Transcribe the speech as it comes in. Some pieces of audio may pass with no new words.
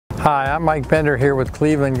Hi, I'm Mike Bender here with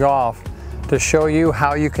Cleveland Golf to show you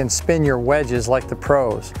how you can spin your wedges like the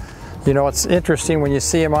pros. You know, it's interesting when you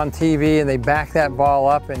see them on TV and they back that ball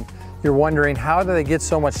up and you're wondering, how do they get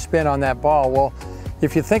so much spin on that ball? Well,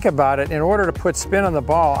 if you think about it, in order to put spin on the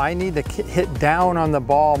ball, I need to hit down on the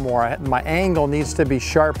ball more. My angle needs to be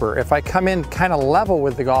sharper. If I come in kind of level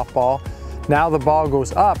with the golf ball, now the ball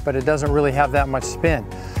goes up, but it doesn't really have that much spin.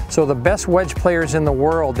 So the best wedge players in the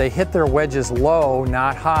world, they hit their wedges low,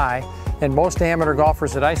 not high. And most amateur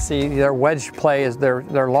golfers that I see, their wedge play is their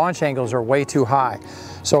launch angles are way too high.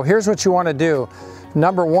 So here's what you want to do.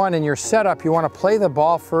 Number one, in your setup, you want to play the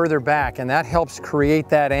ball further back, and that helps create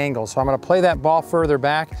that angle. So I'm going to play that ball further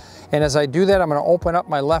back, and as I do that, I'm going to open up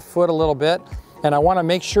my left foot a little bit, and I want to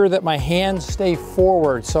make sure that my hands stay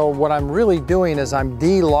forward. So what I'm really doing is I'm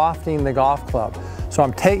de-lofting the golf club. So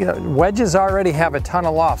I'm taking, wedges already have a ton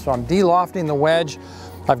of loft, so I'm de-lofting the wedge.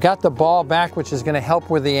 I've got the ball back, which is going to help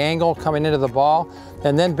with the angle coming into the ball.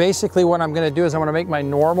 And then basically what I'm going to do is I'm going to make my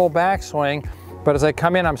normal backswing, but as I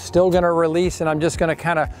come in, I'm still going to release, and I'm just going to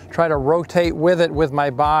kind of try to rotate with it with my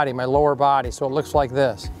body, my lower body, so it looks like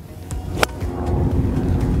this.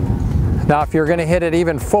 Now, if you're going to hit it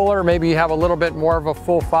even fuller, maybe you have a little bit more of a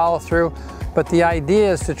full follow through. But the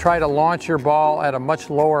idea is to try to launch your ball at a much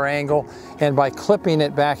lower angle, and by clipping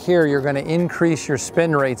it back here, you're going to increase your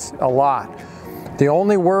spin rates a lot. The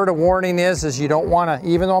only word of warning is you don't want to,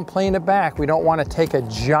 even though I'm playing it back, we don't want to take a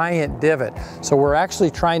giant divot. So we're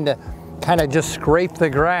actually trying to kind of just scrape the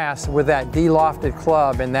grass with that de-lofted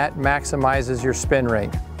club, and that maximizes your spin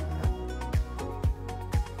rate.